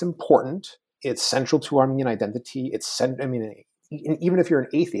it's important, it's central to Armenian identity. Even if you're an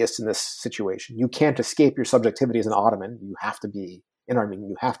atheist in this situation, you can't escape your subjectivity as an Ottoman. You have to be in Armenia.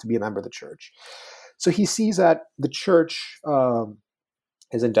 You have to be a member of the church. So he sees that the church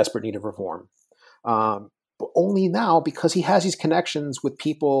is in desperate need of reform. But only now, because he has these connections with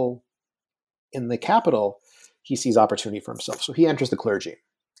people in the capital, he sees opportunity for himself. So he enters the clergy.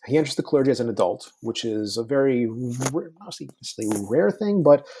 He enters the clergy as an adult, which is a very, not necessarily rare thing,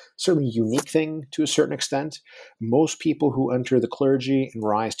 but certainly unique thing to a certain extent. Most people who enter the clergy and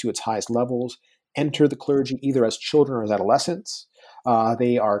rise to its highest levels enter the clergy either as children or as adolescents.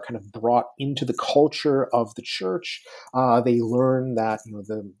 They are kind of brought into the culture of the church. They learn that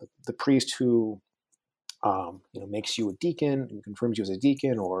the priest who makes you a deacon and confirms you as a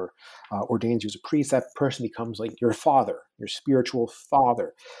deacon or ordains you as a priest, that person becomes like your father, your spiritual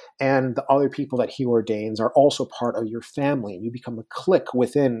father. And the other people that he ordains are also part of your family. And you become a clique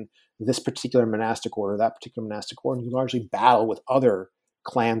within this particular monastic order, that particular monastic order, and you largely battle with other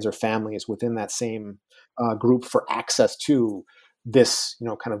clans or families within that same group for access to this,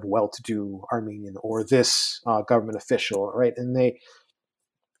 kind of well-to-do Armenian or this government official, right? And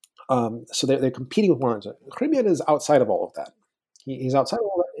so they're competing with one another. Khrimian is outside of all of that. He's outside of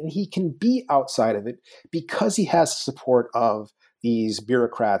all that, and he can be outside of it because he has the support of these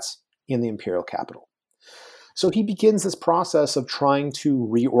bureaucrats in the imperial capital. So he begins this process of trying to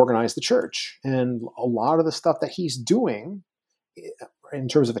reorganize the church. And a lot of the stuff that he's doing in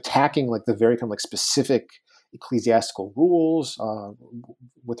terms of attacking like the very kind of like specific ecclesiastical rules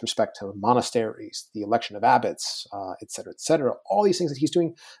with respect to monasteries, the election of abbots, et cetera, all these things that he's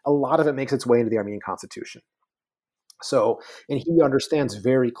doing, a lot of it makes its way into the Armenian constitution. So, and he understands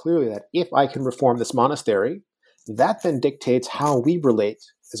very clearly that if I can reform this monastery, that then dictates how we relate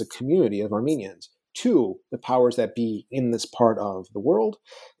as a community of Armenians to the powers that be in this part of the world.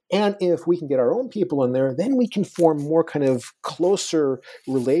 And if we can get our own people in there, then we can form more kind of closer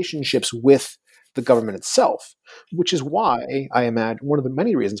relationships with the government itself, which is why I imagine, one of the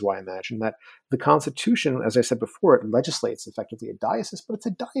many reasons why I imagine that the Constitution, as I said before, it legislates effectively a diocese, but it's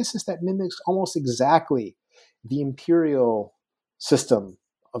a diocese that mimics almost exactly the imperial system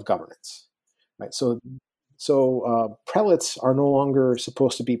of governance, right? So prelates are no longer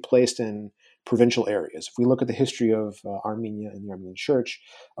supposed to be placed in provincial areas. If we look at the history of Armenia and the Armenian Church,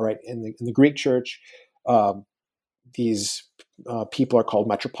 all right, in the Greek Church, these people are called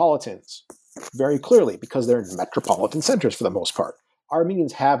metropolitans very clearly because they're in metropolitan centers for the most part.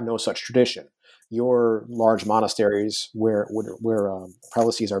 Armenians have no such tradition. Your large monasteries where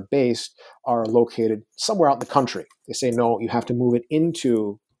prelacies are based are located somewhere out in the country. They say, no, you have to move it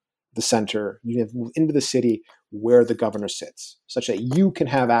into the center. You have to move into the city where the governor sits, such that you can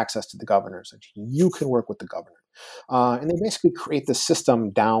have access to the governor, such that you can work with the governor. And they basically create the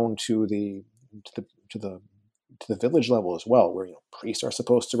system down to the village level as well, where priests are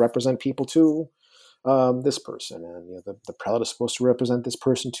supposed to represent people to this person, and the prelate is supposed to represent this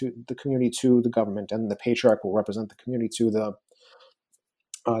person to the community, to the government, and the patriarch will represent the community to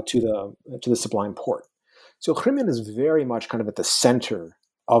the Sublime Porte. So Khrimian is very much kind of at the center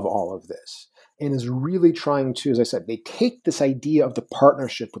of all of this, and is really trying to, as I said, they take this idea of the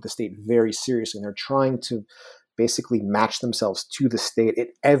partnership with the state very seriously, and they're trying to basically match themselves to the state at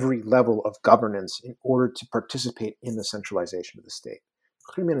every level of governance in order to participate in the centralization of the state.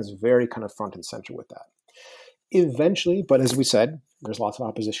 Khrimian is very kind of front and center with that. Eventually, but as we said, there's lots of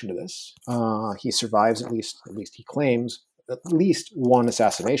opposition to this. He survives, at least he claims, at least one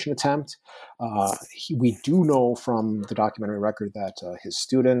assassination attempt. We do know from the documentary record that his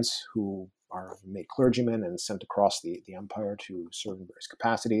students, who are made clergymen and sent across the empire to serve in various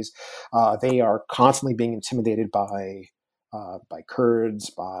capacities. They are constantly being intimidated by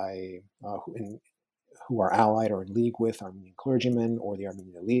Kurds, who are allied or in league with Armenian clergymen or the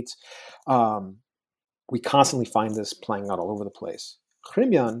Armenian elites. We constantly find this playing out all over the place.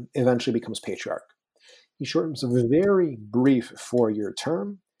 Khremyan eventually becomes patriarch. He shortens a very brief 4-year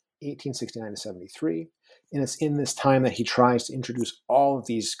term, 1869 to 73, and it's in this time that he tries to introduce all of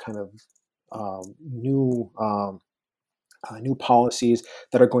these kind of new policies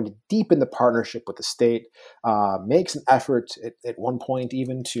that are going to deepen the partnership with the state, makes an effort at one point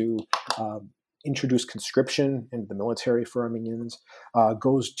even to introduce conscription into the military for Armenians,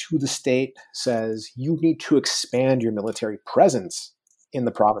 goes to the state, says, you need to expand your military presence in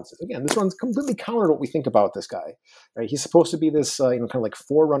the provinces. Again, this runs completely counter to what we think about this guy. Right? He's supposed to be this, kind of like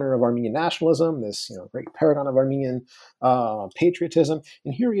forerunner of Armenian nationalism, this, great paragon of Armenian patriotism.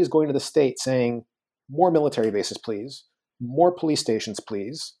 And here he is going to the state saying, more military bases, please. More police stations,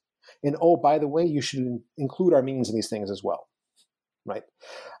 please. And oh, by the way, you should include Armenians in these things as well. Right?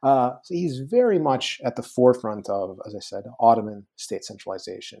 So he's very much at the forefront of, as I said, Ottoman state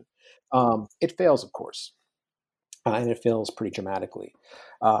centralization. It fails, of course. And it fails pretty dramatically.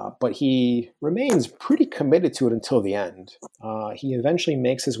 But he remains pretty committed to it until the end. He eventually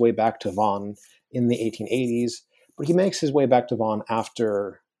makes his way back to Van in the 1880s, but he makes his way back to Van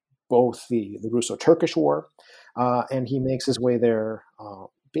after both the Russo-Turkish War, and he makes his way there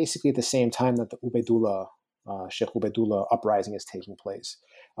basically at the same time that the Sheikh Ubaydullah uprising is taking place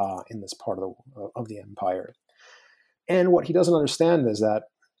in this part of the empire. And what he doesn't understand is that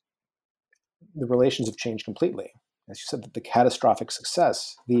the relations have changed completely. As you said, the catastrophic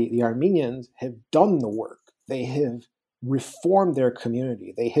success, the Armenians have done the work. They have reformed their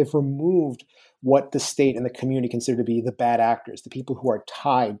community. They have removed what the state and the community consider to be the bad actors, the people who are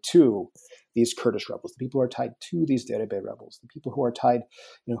tied to these Kurdish rebels, the people who are tied to these Derebey rebels, the people who are tied,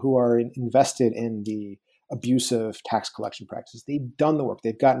 who are invested in the abusive tax collection practices. They've done the work.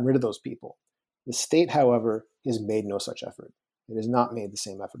 They've gotten rid of those people. The state, however, has made no such effort. It has not made the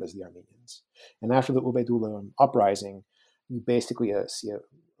same effort as the Armenians. And after the Ubaydullah uprising, you basically see a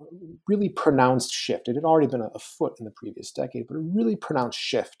really pronounced shift. It had already been afoot in the previous decade, but a really pronounced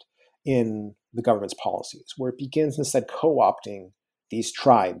shift in the government's policies, where it begins instead co-opting these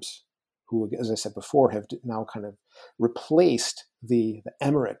tribes who, as I said before, have now kind of replaced the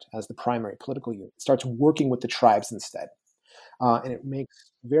emirate as the primary political unit. It starts working with the tribes instead. And it makes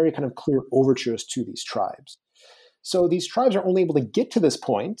very kind of clear overtures to these tribes. So these tribes are only able to get to this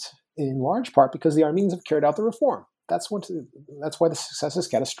point in large part because the Armenians have carried out the reform. That's why the success is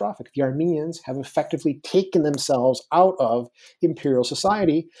catastrophic. The Armenians have effectively taken themselves out of imperial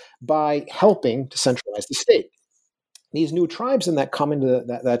society by helping to centralize the state. These new tribes then that come into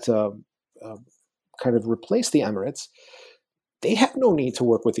that kind of replace the emirates, they have no need to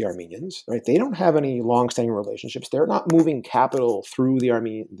work with the Armenians, right? They don't have any long-standing relationships. They're not moving capital through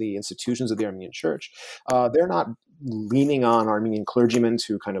the institutions of the Armenian Church. They're not leaning on Armenian clergymen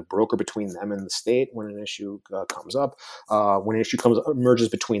to kind of broker between them and the state when an issue comes up. When an issue emerges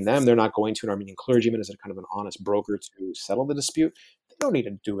between them, they're not going to an Armenian clergyman as a kind of an honest broker to settle the dispute. They don't need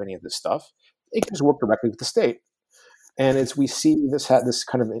to do any of this stuff. They can just work directly with the state. And as we see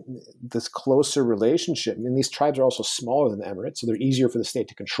this closer relationship, and these tribes are also smaller than the emirates, so they're easier for the state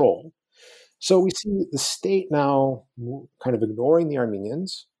to control. So we see the state now kind of ignoring the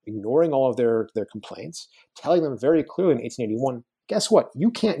Armenians, ignoring all of their complaints, telling them very clearly in 1881, guess what?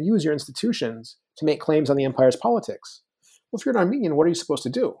 You can't use your institutions to make claims on the empire's politics. Well, if you're an Armenian, what are you supposed to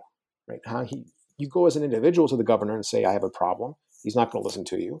do? Right? You go as an individual to the governor and say, I have a problem. He's not going to listen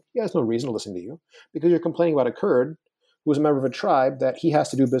to you. He has no reason to listen to you because you're complaining about a Kurd who is a member of a tribe that he has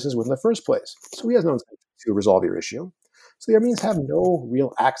to do business with in the first place. So he has no incentive to resolve your issue. So the Armenians have no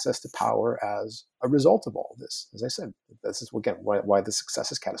real access to power as a result of all of this. As I said, this is, again, why the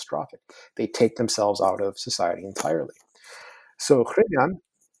success is catastrophic. They take themselves out of society entirely. So Khremyan,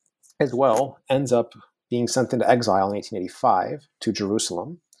 as well, ends up being sent into exile in 1885 to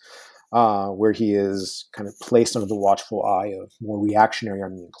Jerusalem, where he is kind of placed under the watchful eye of more reactionary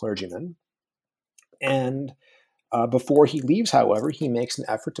Armenian clergymen. And before he leaves, however, he makes an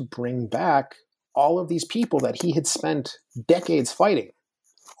effort to bring back all of these people that he had spent decades fighting.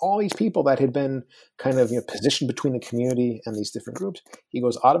 All these people that had been kind of positioned between the community and these different groups. He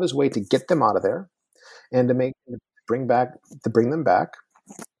goes out of his way to get them out of there and to bring them back.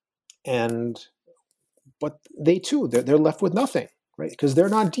 But they too, they're left with nothing, right? Because they're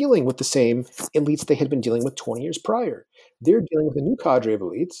not dealing with the same elites they had been dealing with 20 years prior. They're dealing with a new cadre of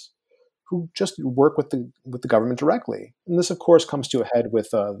elites who just work with the government directly. And this, of course, comes to a head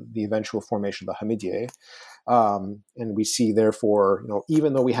with the eventual formation of the Hamidiyeh. And we see, therefore,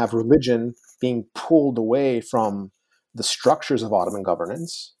 even though we have religion being pulled away from the structures of Ottoman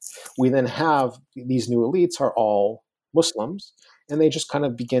governance, we then have these new elites are all Muslims, and they just kind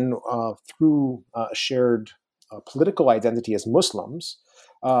of begin through a shared political identity as Muslims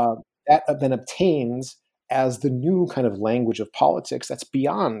that then obtains as the new kind of language of politics that's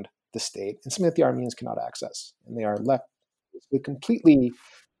beyond the state, and something that the Armenians cannot access, and they are left completely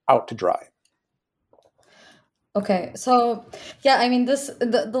out to dry. Okay, so yeah, I mean,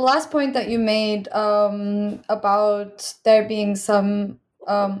 the last point that you made about there being some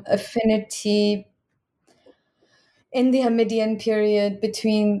affinity in the Hamidian period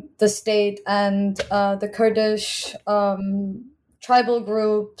between the state and the Kurdish tribal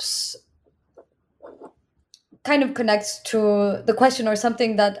groups kind of connects to the question, or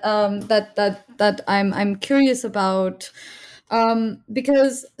something that I'm curious about,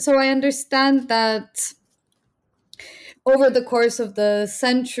 because so I understand that over the course of the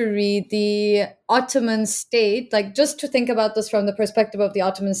century, the Ottoman state, like, just to think about this from the perspective of the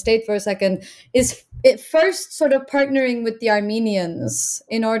Ottoman state for a second, is it first sort of partnering with the Armenians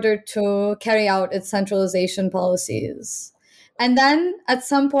in order to carry out its centralization policies. And then at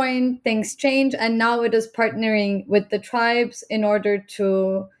some point things change, and now it is partnering with the tribes in order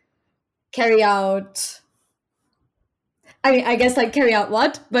to carry out, I guess, like, carry out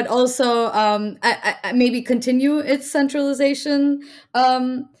what, but also maybe continue its centralization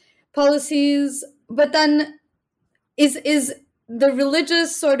policies. But then is the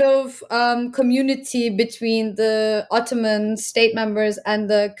religious sort of community between the Ottoman state members and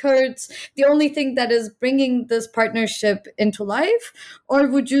the Kurds the only thing that is bringing this partnership into life? Or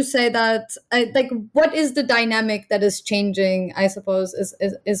would you say that, like, what is the dynamic that is changing, I suppose,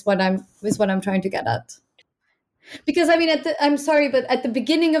 is what I'm trying to get at? Because, I mean, I'm sorry, but at the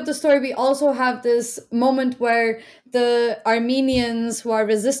beginning of the story, we also have this moment where the Armenians who are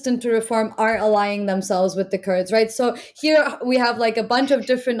resistant to reform are allying themselves with the Kurds, right? So here we have like a bunch of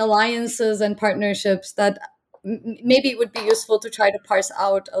different alliances and partnerships that maybe it would be useful to try to parse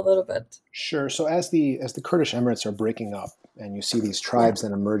out a little bit. Sure. So as the Kurdish Emirates are breaking up, and you see these tribes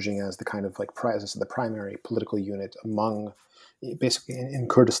then emerging as the kind of like the primary political unit among, basically in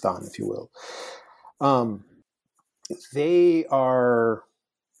Kurdistan, if you will. They are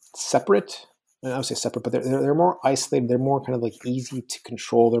separate. And I would say separate, but they're more isolated. They're more kind of like easy to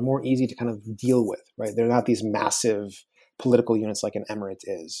control. They're more easy to kind of deal with, right? They're not these massive political units like an emirate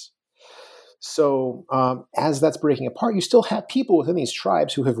is. So as that's breaking apart, you still have people within these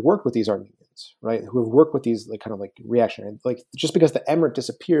tribes who have worked with these Armenians, right? Who have worked with these like kind of like reactionary. Like, just because the emirate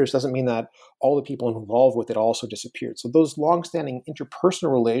disappears doesn't mean that all the people involved with it also disappeared. So those longstanding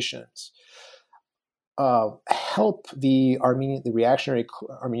interpersonal relations help the reactionary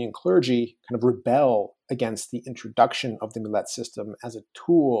Armenian clergy kind of rebel against the introduction of the millet system as a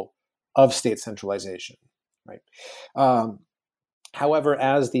tool of state centralization, right? However,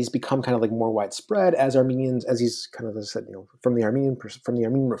 as these become kind of like more widespread, as these kind of, as I said, from the Armenian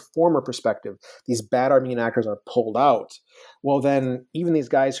reformer perspective, these bad Armenian actors are pulled out. Well, then even these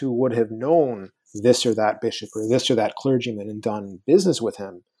guys who would have known this or that bishop or this or that clergyman and done business with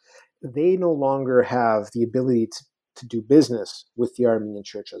him, they no longer have the ability to do business with the Armenian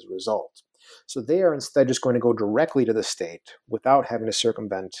church as a result. So they are instead just going to go directly to the state without having to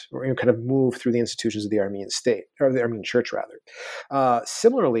circumvent or kind of move through the institutions of the Armenian state, or the Armenian church rather.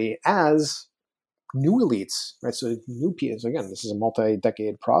 Similarly, as new elites, right? So new people, again, this is a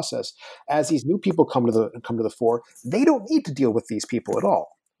multi-decade process. As these new people come to the fore, they don't need to deal with these people at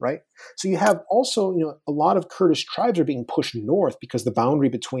all. Right. So you have also, a lot of Kurdish tribes are being pushed north because the boundary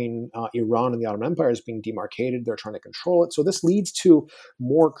between Iran and the Ottoman Empire is being demarcated. They're trying to control it. So this leads to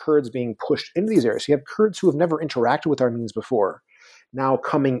more Kurds being pushed into these areas. So you have Kurds who have never interacted with Armenians before now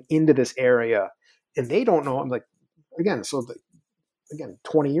coming into this area, and they don't know. I'm like, again,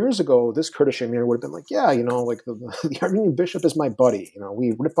 20 years ago, this Kurdish Emir would have been like, yeah, like the Armenian bishop is my buddy.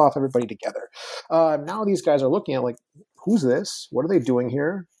 We rip off everybody together. Now these guys are looking at like, who's this? What are they doing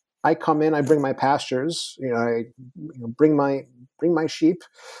here? I come in, I bring my pastures, I bring my sheep,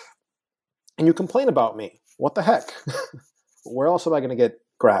 and you complain about me. What the heck? Where else am I going to get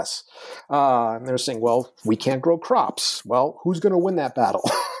grass? And they're saying, well, we can't grow crops. Well, who's going to win that battle?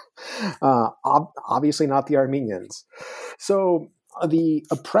 Obviously not the Armenians. So the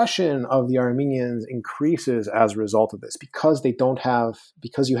oppression of the Armenians increases as a result of this because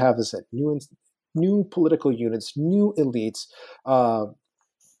you have this new political units, new elites,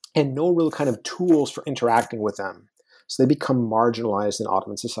 and no real kind of tools for interacting with them. So they become marginalized in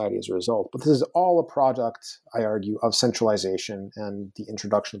Ottoman society as a result. But this is all a product, I argue, of centralization and the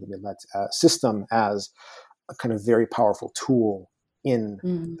introduction of the millet system as a kind of very powerful tool in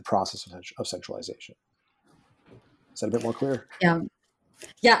the process of centralization. Is that a bit more clear?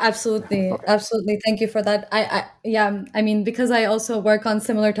 Yeah, absolutely. Okay. Absolutely. Thank you for that. I mean, because I also work on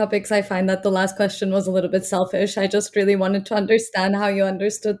similar topics, I find that the last question was a little bit selfish. I just really wanted to understand how you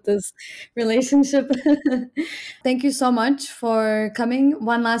understood this relationship. Thank you so much for coming.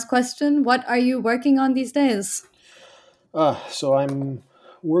 One last question. What are you working on these days? So I'm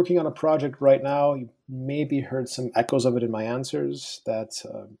working on a project right now. You maybe heard some echoes of it in my answers, that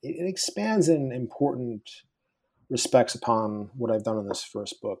it expands in important respects upon what I've done in this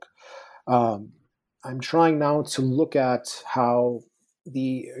first book. I'm trying now to look at how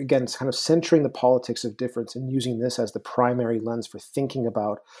again, it's kind of centering the politics of difference and using this as the primary lens for thinking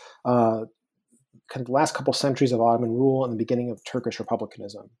about kind of the last couple centuries of Ottoman rule and the beginning of Turkish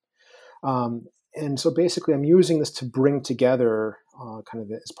republicanism. And so basically I'm using this to bring together kind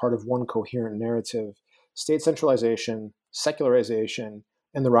of as part of one coherent narrative, state centralization, secularization,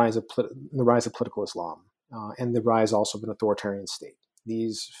 and the rise of political Islam. And the rise also of an authoritarian state.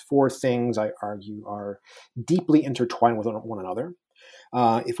 These four things, I argue, are deeply intertwined with one another.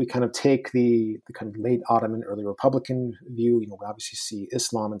 If we kind of take the kind of late Ottoman, early Republican view, we obviously see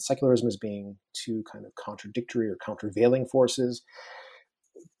Islam and secularism as being two kind of contradictory or countervailing forces.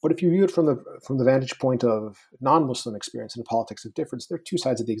 But if you view it from the vantage point of non-Muslim experience in the politics of difference, they're two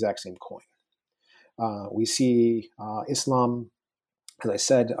sides of the exact same coin. We see Islam, as I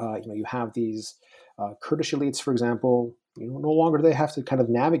said, you have these Kurdish elites, for example, no longer do they have to kind of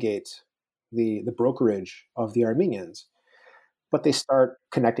navigate the brokerage of the Armenians, but they start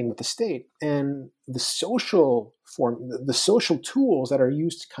connecting with the state, and the social tools that are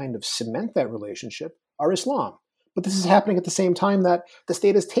used to kind of cement that relationship are Islam. But this is happening at the same time that the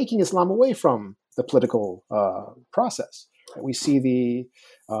state is taking Islam away from the political process. We see the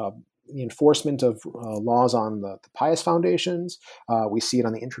enforcement of laws on the pious foundations. We see it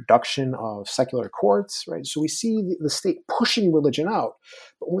on the introduction of secular courts, right? So we see the state pushing religion out.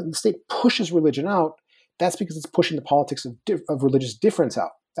 But when the state pushes religion out, that's because it's pushing the politics of religious difference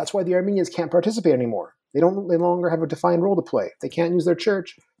out. That's why the Armenians can't participate anymore. They no longer have a defined role to play. They can't use their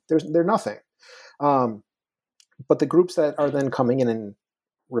church. They're nothing. But the groups that are then coming in and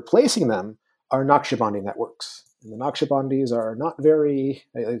replacing them are Naqshbandi networks. And the Naqshbandis are not very,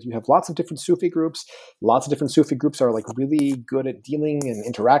 you have lots of different Sufi groups. Lots of different Sufi groups are like really good at dealing and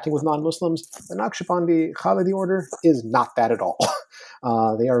interacting with non-Muslims. The Naqshbandi Khalidi order is not that at all.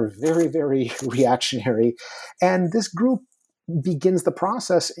 They are very, very reactionary. And this group begins the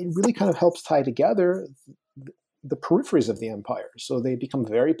process. It really kind of helps tie together the peripheries of the empire. So they become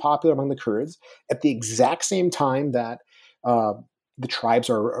very popular among the Kurds at the exact same time that the tribes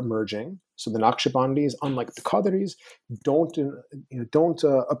are emerging. So the Naqshbandis, unlike the Qadris, don't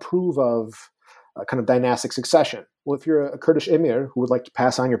approve of kind of dynastic succession. Well, if you're a Kurdish emir who would like to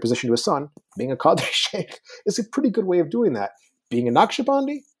pass on your position to a son, being a Qadri sheikh is a pretty good way of doing that. Being a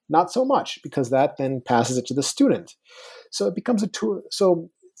Naqshbandi, not so much, because that then passes it to the student. So it becomes a tool. So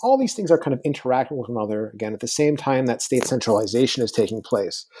all these things are kind of interacting with one another, again, at the same time that state centralization is taking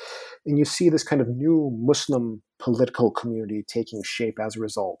place. And you see this kind of new Muslim political community taking shape as a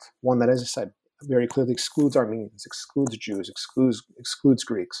result. One that, as I said, very clearly excludes Armenians, excludes Jews, excludes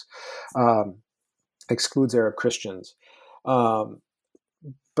Greeks, excludes Arab Christians. But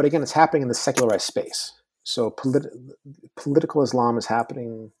again, it's happening in the secularized space. So political Islam is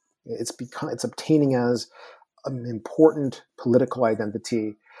happening. It's obtaining as an important political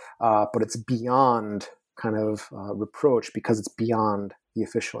identity, but it's beyond kind of reproach because it's beyond the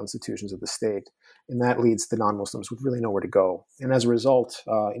official institutions of the state. And that leads the non-Muslims with really nowhere to go. And as a result,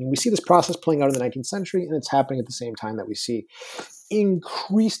 and we see this process playing out in the 19th century, and it's happening at the same time that we see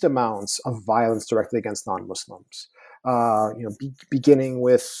increased amounts of violence directed against non-Muslims. Beginning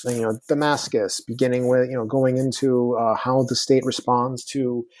with Damascus, beginning with going into how the state responds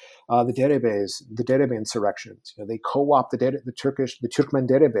to the Derebe insurrections. They co-opt the Turkmen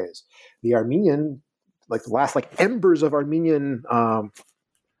Derebes. The Armenian, like the last embers of Armenian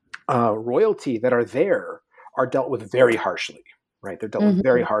royalty that are there are dealt with very harshly. Right, they're dealt with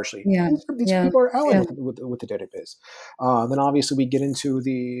very harshly. Yeah. These people are allied with the Derebes. Then obviously we get into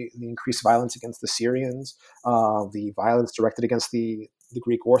the increased violence against the Syrians, the violence directed against the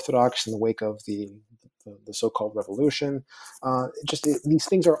Greek Orthodox in the wake of the so-called revolution. These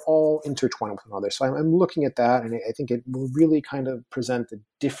things are all intertwined with one another. So I'm looking at that, and I think it will really kind of present a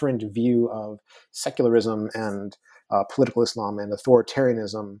different view of secularism and political Islam and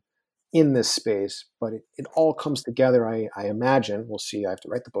authoritarianism in this space, but it all comes together, I imagine, we'll see, I have to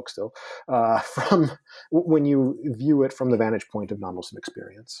write the book still, from when you view it from the vantage point of non-Muslim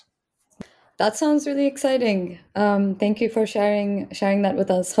experience. That sounds really exciting. Thank you for sharing that with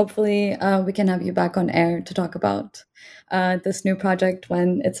us. Hopefully, we can have you back on air to talk about this new project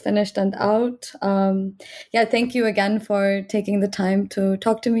when it's finished and out. Thank you again for taking the time to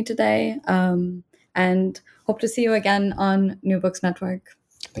talk to me today, and hope to see you again on New Books Network.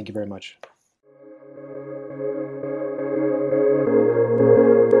 Thank you very much.